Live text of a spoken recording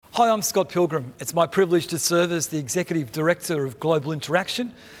Hi, I'm Scott Pilgrim. It's my privilege to serve as the Executive Director of Global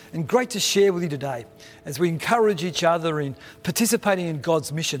Interaction, and great to share with you today as we encourage each other in participating in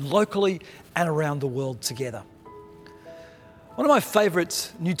God's mission locally and around the world together. One of my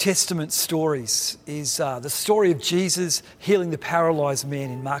favourite New Testament stories is the story of Jesus healing the paralysed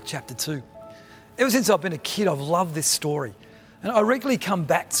man in Mark chapter 2. Ever since I've been a kid, I've loved this story. And I regularly come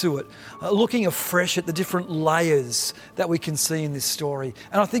back to it, looking afresh at the different layers that we can see in this story.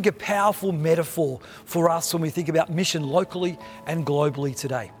 And I think a powerful metaphor for us when we think about mission locally and globally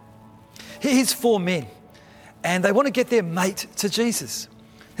today. Here's four men, and they want to get their mate to Jesus.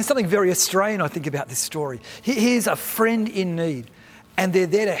 There's something very Australian, I think, about this story. Here's a friend in need, and they're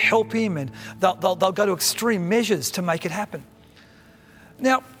there to help him, and they'll go to extreme measures to make it happen.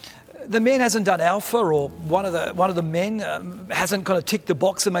 Now, the man hasn't done alpha, or one of the men hasn't kind of ticked the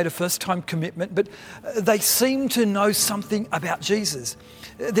box and made a first-time commitment, but they seem to know something about Jesus.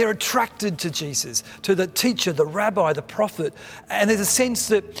 They're attracted to Jesus, to the teacher, the rabbi, the prophet, and there's a sense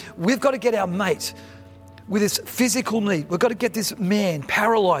that we've got to get our mate with this physical need. We've got to get this man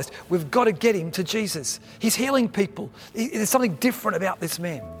paralysed. We've got to get him to Jesus. He's healing people. There's something different about this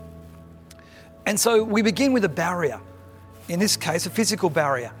man. And so we begin with a barrier, in this case, a physical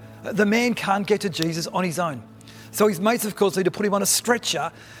barrier. The man can't get to Jesus on his own. So his mates, of course, need to put him on a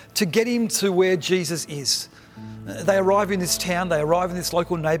stretcher to get him to where Jesus is. They arrive in this town, they arrive in this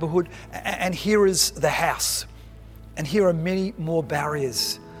local neighbourhood, and here is the house. And here are many more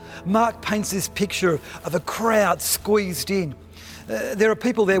barriers. Mark paints this picture of a crowd squeezed in. There are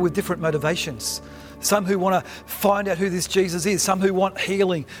people there with different motivations. Some who want to find out who this Jesus is, some who want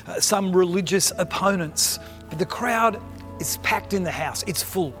healing, some religious opponents. But the crowd is packed in the house, it's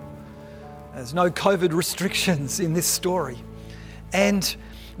full. There's no COVID restrictions in this story. And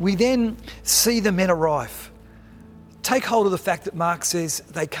we then see the men arrive. Take hold of the fact that Mark says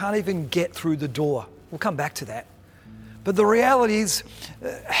they can't even get through the door. We'll come back to that. But the reality is,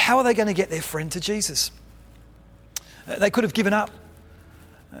 how are they going to get their friend to Jesus? They could have given up.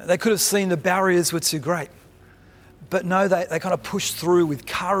 They could have seen the barriers were too great. But no, they kind of push through with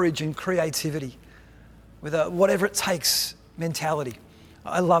courage and creativity, with a whatever it takes mentality.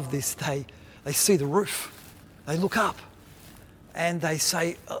 I love this. They see the roof, they look up, and they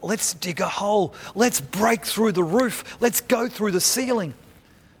say, let's dig a hole, let's break through the roof, let's go through the ceiling.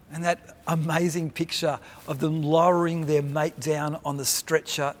 And that amazing picture of them lowering their mate down on the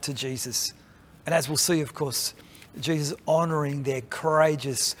stretcher to Jesus. And as we'll see, of course, Jesus honouring their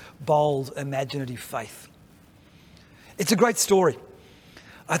courageous, bold, imaginative faith. It's a great story.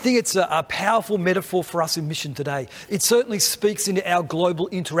 I think it's a powerful metaphor for us in mission today. It certainly speaks into our global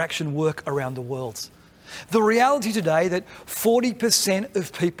interaction work around the world. The reality today that 40%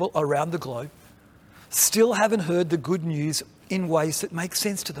 of people around the globe still haven't heard the good news in ways that make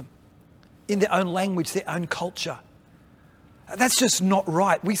sense to them, in their own language, their own culture. That's just not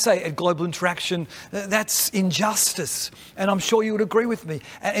right. We say at Global Interaction, that's injustice. And I'm sure you would agree with me.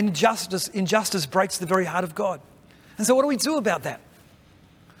 And injustice breaks the very heart of God. And so what do we do about that?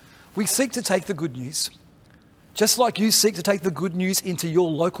 We seek to take the good news, just like you seek to take the good news into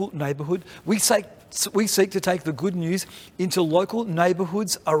your local neighbourhood. We seek to take the good news into local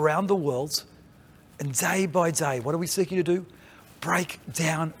neighbourhoods around the world. And day by day, what are we seeking to do? Break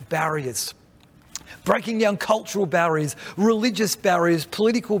down barriers. Breaking down cultural barriers, religious barriers,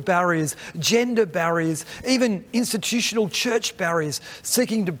 political barriers, gender barriers, even institutional church barriers,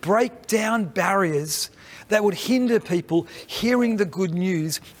 seeking to break down barriers that would hinder people hearing the good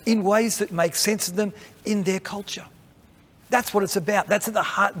news in ways that make sense to them in their culture. That's what it's about. That's at the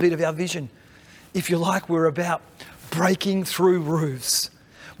heartbeat of our vision. If you like, we're about breaking through roofs.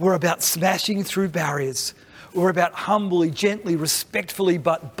 We're about smashing through barriers. We're about humbly, gently, respectfully,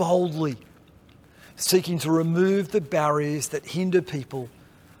 but boldly seeking to remove the barriers that hinder people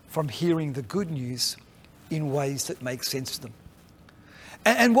from hearing the good news in ways that make sense to them.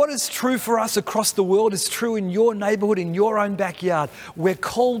 And what is true for us across the world is true in your neighbourhood, in your own backyard. We're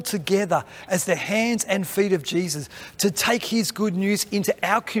called together as the hands and feet of Jesus to take his good news into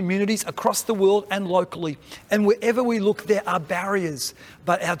our communities across the world and locally. And wherever we look, there are barriers.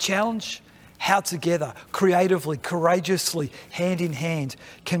 But our challenge, how together, creatively, courageously, hand in hand,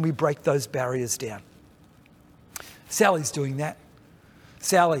 can we break those barriers down? Sally's doing that.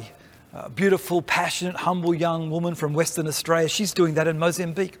 Sally, a beautiful, passionate, humble young woman from Western Australia. She's doing that in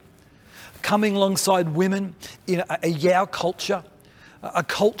Mozambique. Coming alongside women in a Yao culture, a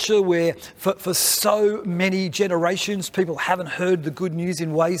culture where for so many generations people haven't heard the good news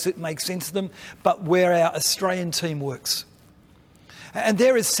in ways that make sense to them, but where our Australian team works. And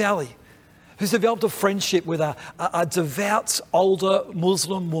there is Sally, who's developed a friendship with a devout older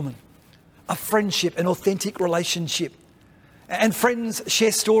Muslim woman. A friendship, an authentic relationship. And friends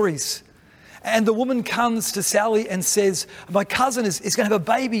share stories. And the woman comes to Sally and says, my cousin is going to have a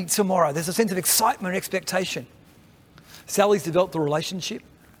baby tomorrow. There's a sense of excitement and expectation. Sally's developed a relationship.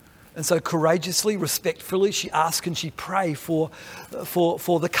 And so courageously, respectfully, she asks and she prays for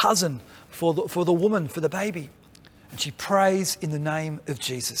the cousin, for the woman, for the baby. And she prays in the name of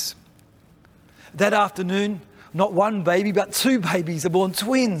Jesus. That afternoon, not one baby, but two babies are born,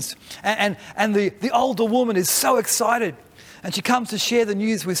 twins. And the older woman is so excited. And she comes to share the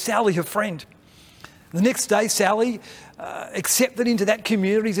news with Sally, her friend. The next day, Sally, accepted into that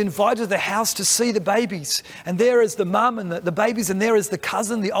community, is invited to the house to see the babies. And there is the mum and the babies, and there is the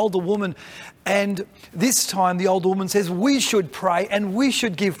cousin, the older woman. And this time, the older woman says, we should pray and we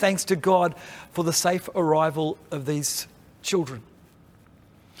should give thanks to God for the safe arrival of these children.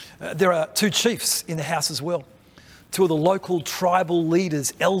 There are two chiefs in the house as well. Two of the local tribal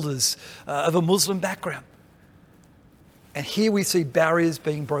leaders, elders of a Muslim background. And here we see barriers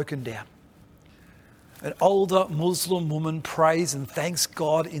being broken down. An older Muslim woman prays and thanks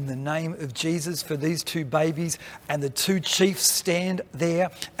God in the name of Jesus for these two babies, and the two chiefs stand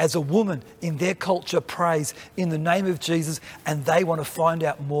there as a woman in their culture prays in the name of Jesus, and they want to find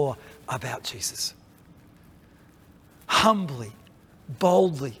out more about Jesus. Humbly,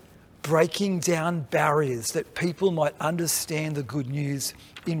 boldly, breaking down barriers that people might understand the good news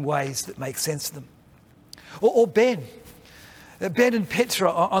in ways that make sense to them. Or Ben and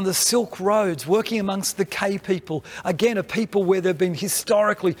Petra on the Silk Roads, working amongst the K people. Again, a people where there have been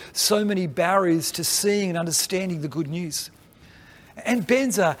historically so many barriers to seeing and understanding the good news. And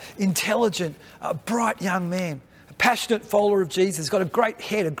Ben's an intelligent, bright young man, a passionate follower of Jesus, got a great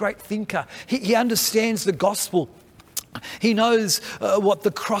head, a great thinker. He understands the gospel. He knows what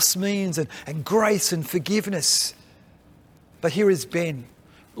the cross means and grace and forgiveness. But here is Ben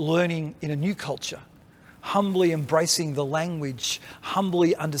learning in a new culture, humbly embracing the language,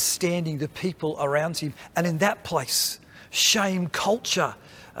 humbly understanding the people around him. And in that place, shame culture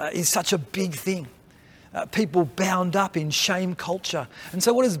is such a big thing. People bound up in shame culture. And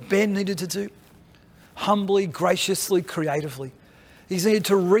so what has Ben needed to do? Humbly, graciously, creatively. He's needed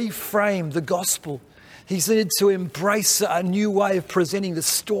to reframe the gospel. He's needed to embrace a new way of presenting the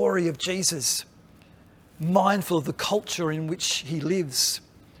story of Jesus, mindful of the culture in which he lives.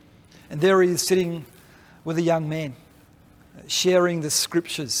 And there he is sitting with a young man, sharing the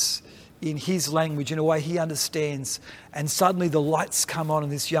scriptures in his language in a way he understands. And suddenly the lights come on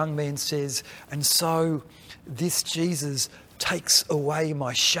and this young man says, and so this Jesus takes away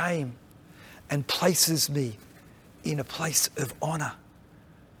my shame and places me in a place of honour.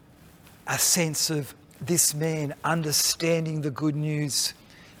 A sense of this man understanding the good news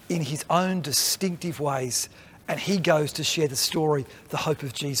in his own distinctive ways, and he goes to share the story, the hope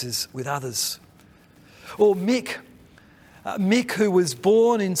of Jesus, with others. Or Mick, who was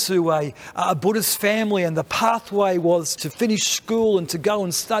born into a Buddhist family, and the pathway was to finish school and to go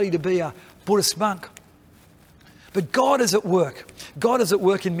and study to be a Buddhist monk. But God is at work. God is at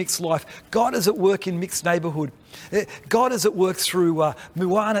work in Mick's life. God is at work in Mick's neighbourhood. God is at work through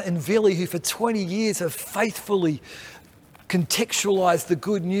Moana and Vili, who for 20 years have faithfully contextualised the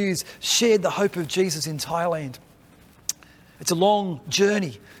good news, shared the hope of Jesus in Thailand. It's a long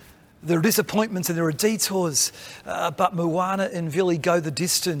journey. There are disappointments and there are detours, but Moana and Vili go the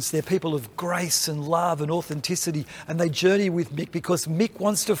distance. They're people of grace and love and authenticity, and they journey with Mick because Mick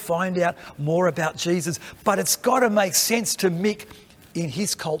wants to find out more about Jesus. But it's got to make sense to Mick in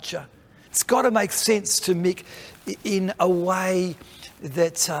his culture. It's got to make sense to Mick in a way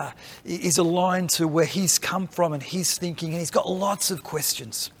that is aligned to where he's come from and his thinking, and he's got lots of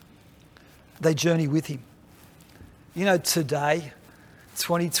questions. They journey with him. You know, today,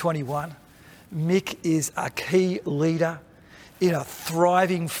 2021, Mick is a key leader in a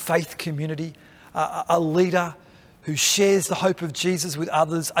thriving faith community, a leader who shares the hope of Jesus with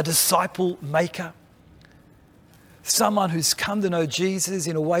others, a disciple maker, someone who's come to know Jesus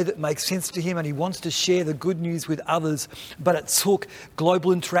in a way that makes sense to him, and he wants to share the good news with others. But it took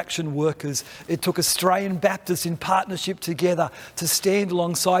Global Interaction workers, it took Australian Baptists in partnership together to stand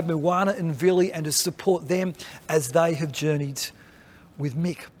alongside Moana and Vili and to support them as they have journeyed with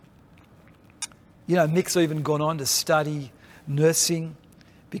Mick. You know, Mick's even gone on to study nursing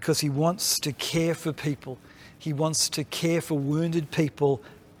because he wants to care for people. He wants to care for wounded people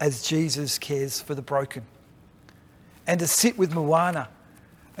as Jesus cares for the broken. And to sit with Moana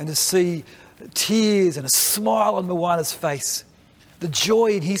and to see tears and a smile on Moana's face, the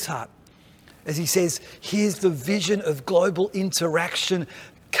joy in his heart as he says, here's the vision of Global Interaction,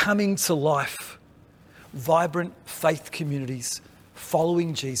 coming to life, vibrant faith communities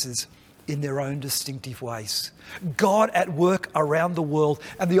following Jesus in their own distinctive ways. God at work around the world,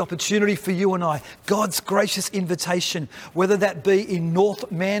 and the opportunity for you and I, God's gracious invitation, whether that be in North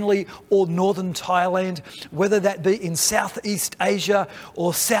Manly or Northern Thailand, whether that be in Southeast Asia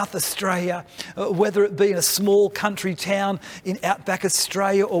or South Australia, whether it be in a small country town in outback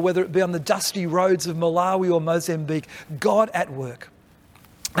Australia, or whether it be on the dusty roads of Malawi or Mozambique, God at work.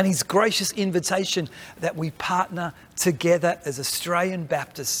 And his gracious invitation that we partner together as Australian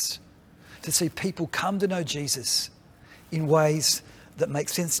Baptists to see people come to know Jesus in ways that make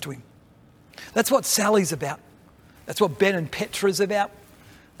sense to him. That's what Sally's about. That's what Ben and Petra's about.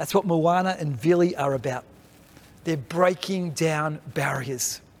 That's what Moana and Vili are about. They're breaking down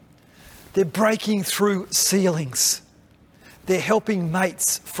barriers. They're breaking through ceilings. They're helping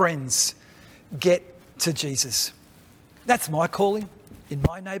mates, friends, get to Jesus. That's my calling in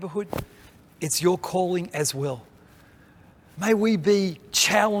my neighbourhood. It's your calling as well. May we be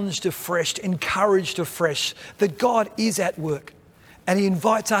challenged afresh, encouraged afresh, that God is at work and he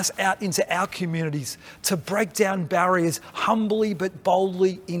invites us out into our communities to break down barriers humbly but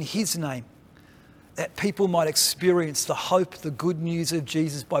boldly in his name, that people might experience the hope, the good news of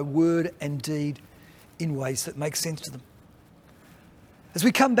Jesus by word and deed in ways that make sense to them. As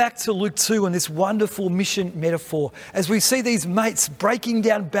we come back to Luke 2 and this wonderful mission metaphor, as we see these mates breaking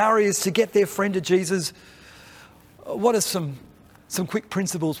down barriers to get their friend to Jesus, what are some quick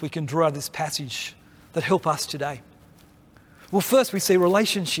principles we can draw out of this passage that help us today? Well, first we see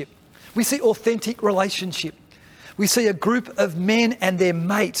relationship. We see authentic relationship. We see a group of men and their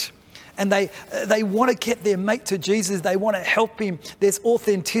mate, and they want to get their mate to Jesus. They want to help him. There's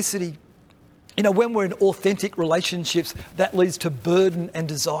authenticity. You know, when we're in authentic relationships, that leads to burden and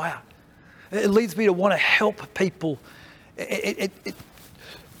desire. It leads me to want to help people. It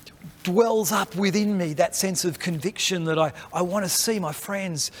dwells up within me that sense of conviction that I want to see my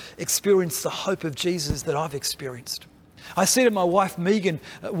friends experience the hope of Jesus that I've experienced. I see it in my wife Megan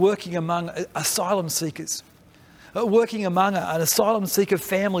working among asylum seekers, working among an asylum seeker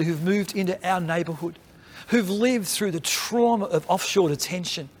family who've moved into our neighbourhood, who've lived through the trauma of offshore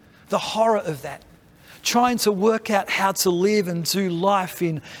detention, the horror of that, trying to work out how to live and do life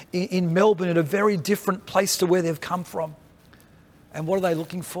in Melbourne at a very different place to where they've come from. And what are they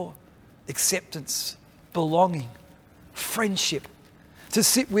looking for? Acceptance, belonging, friendship, to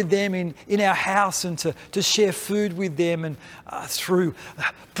sit with them in our house and to share food with them, and through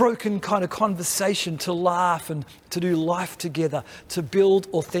broken kind of conversation to laugh and to do life together, to build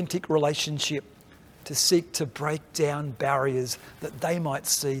authentic relationship, to seek to break down barriers that they might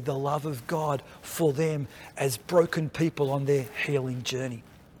see the love of God for them as broken people on their healing journey.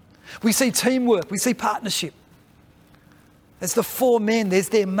 We see teamwork, we see partnership. There's the four men, there's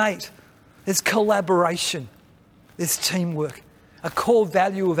their mate, there's collaboration, there's teamwork. A core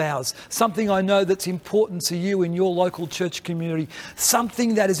value of ours, something I know that's important to you in your local church community,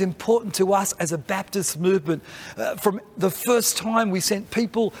 something that is important to us as a Baptist movement. From the first time we sent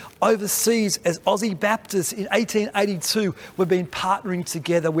people overseas as Aussie Baptists in 1882, we've been partnering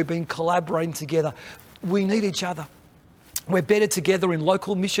together, we've been collaborating together. We need each other. We're better together in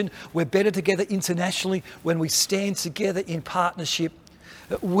local mission, we're better together internationally when we stand together in partnership.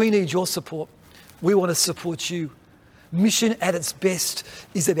 We need your support. We want to support you. Mission at its best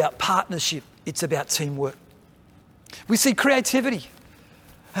is about partnership. It's about teamwork. We see creativity.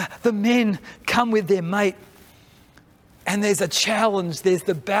 The men come with their mate and there's a challenge. There's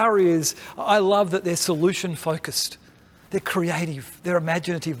the barriers. I love that they're solution focused. They're creative. They're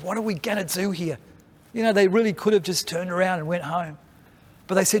imaginative. What are we going to do here? You know, they really could have just turned around and went home.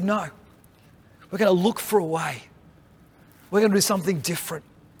 But they said, no, we're going to look for a way. We're going to do something different.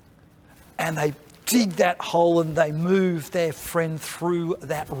 And they dig that hole and they move their friend through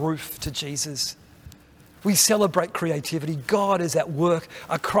that roof to Jesus. We celebrate creativity. God is at work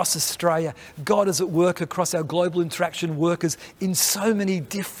across Australia. God is at work across our global interaction workers in so many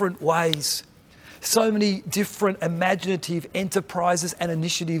different ways. So many different imaginative enterprises and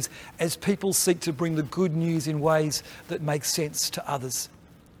initiatives as people seek to bring the good news in ways that make sense to others.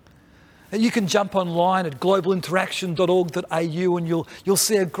 You can jump online at globalinteraction.org.au and you'll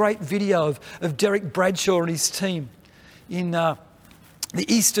see a great video of Derek Bradshaw and his team in the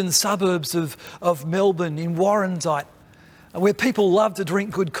eastern suburbs of Melbourne, in Warrandyte, where people love to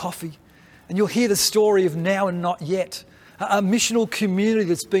drink good coffee. And you'll hear the story of Now and Not Yet, a missional community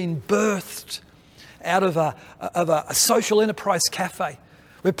that's been birthed out of a social enterprise cafe,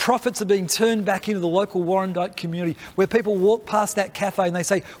 where profits are being turned back into the local Warrandyte community, where people walk past that cafe and they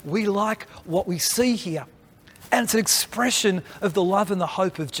say, we like what we see here. And it's an expression of the love and the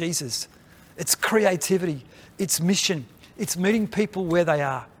hope of Jesus. It's creativity, it's mission, it's meeting people where they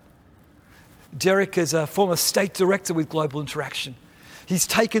are. Derek is a former state director with Global Interaction. He's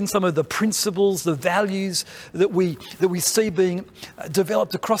taken some of the principles, the values that we see being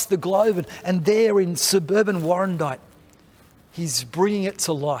developed across the globe, and there in suburban Warrandyte, he's bringing it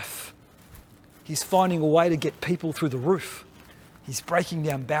to life. He's finding a way to get people through the roof. He's breaking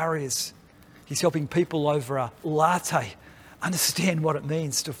down barriers. He's helping people over a latte understand what it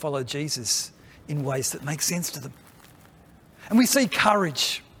means to follow Jesus in ways that make sense to them. And we see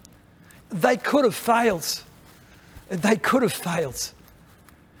courage. They could have failed. They could have failed.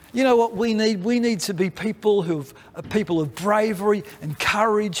 You know what we need? We need to be people people of bravery and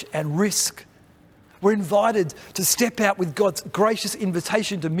courage and risk. We're invited to step out with God's gracious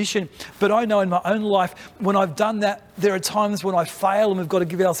invitation to mission. But I know in my own life, when I've done that, there are times when I fail, and we've got to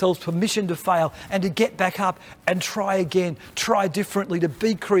give ourselves permission to fail and to get back up and try again, try differently, to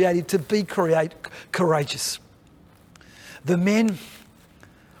be creative, to be courageous. The men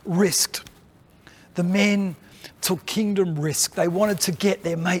risked. The men took kingdom risk. They wanted to get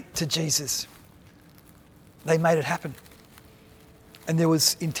their mate to Jesus. They made it happen. And there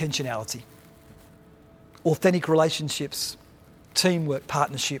was intentionality. Authentic relationships, teamwork,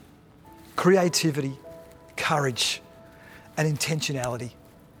 partnership, creativity, courage, and intentionality.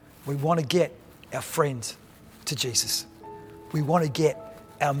 We want to get our friend to Jesus. We want to get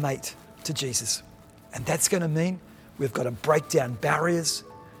our mate to Jesus. And that's going to mean we've got to break down barriers.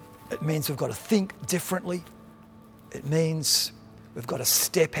 It means we've got to think differently. It means we've got to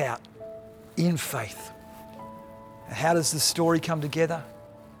step out in faith. And how does the story come together?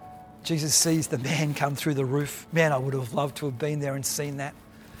 Jesus sees the man come through the roof. Man, I would have loved to have been there and seen that.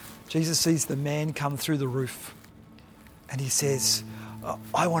 Jesus sees the man come through the roof, and he says,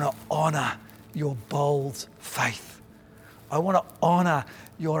 I want to honour your bold faith. I want to honour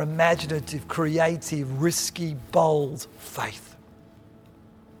your imaginative, creative, risky, bold faith.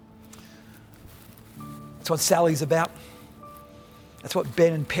 That's what Sally's about. That's what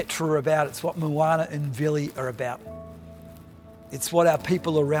Ben and Petra are about. It's what Moana and Vili are about. It's what our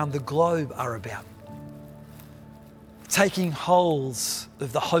people around the globe are about. Taking holds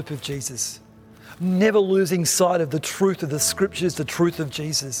of the hope of Jesus. Never losing sight of the truth of the scriptures, the truth of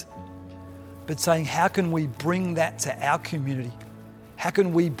Jesus. But saying, how can we bring that to our community? How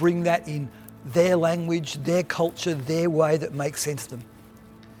can we bring that in their language, their culture, their way that makes sense to them?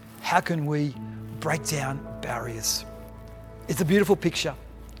 How can we break down barriers? It's a beautiful picture.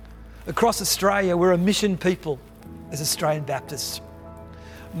 Across Australia, we're a mission people as Australian Baptists.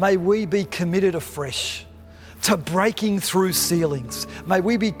 May we be committed afresh to breaking through ceilings. May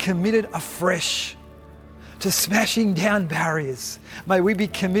we be committed afresh to smashing down barriers. May we be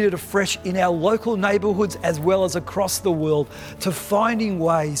committed afresh in our local neighbourhoods as well as across the world to finding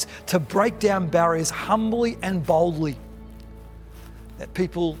ways to break down barriers humbly and boldly, that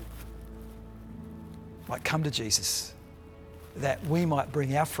people might come to Jesus, that we might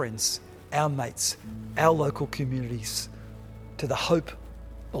bring our friends, our mates, our local communities to the hope,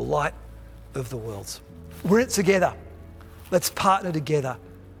 the light of the world. We're in it together. Let's partner together.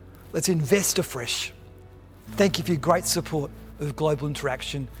 Let's invest afresh. Thank you for your great support of Global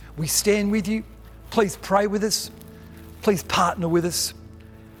Interaction. We stand with you. Please pray with us. Please partner with us.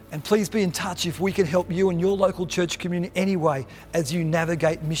 And please be in touch if we can help you and your local church community anyway as you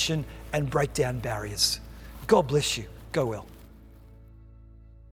navigate mission and break down barriers. God bless you. Go well.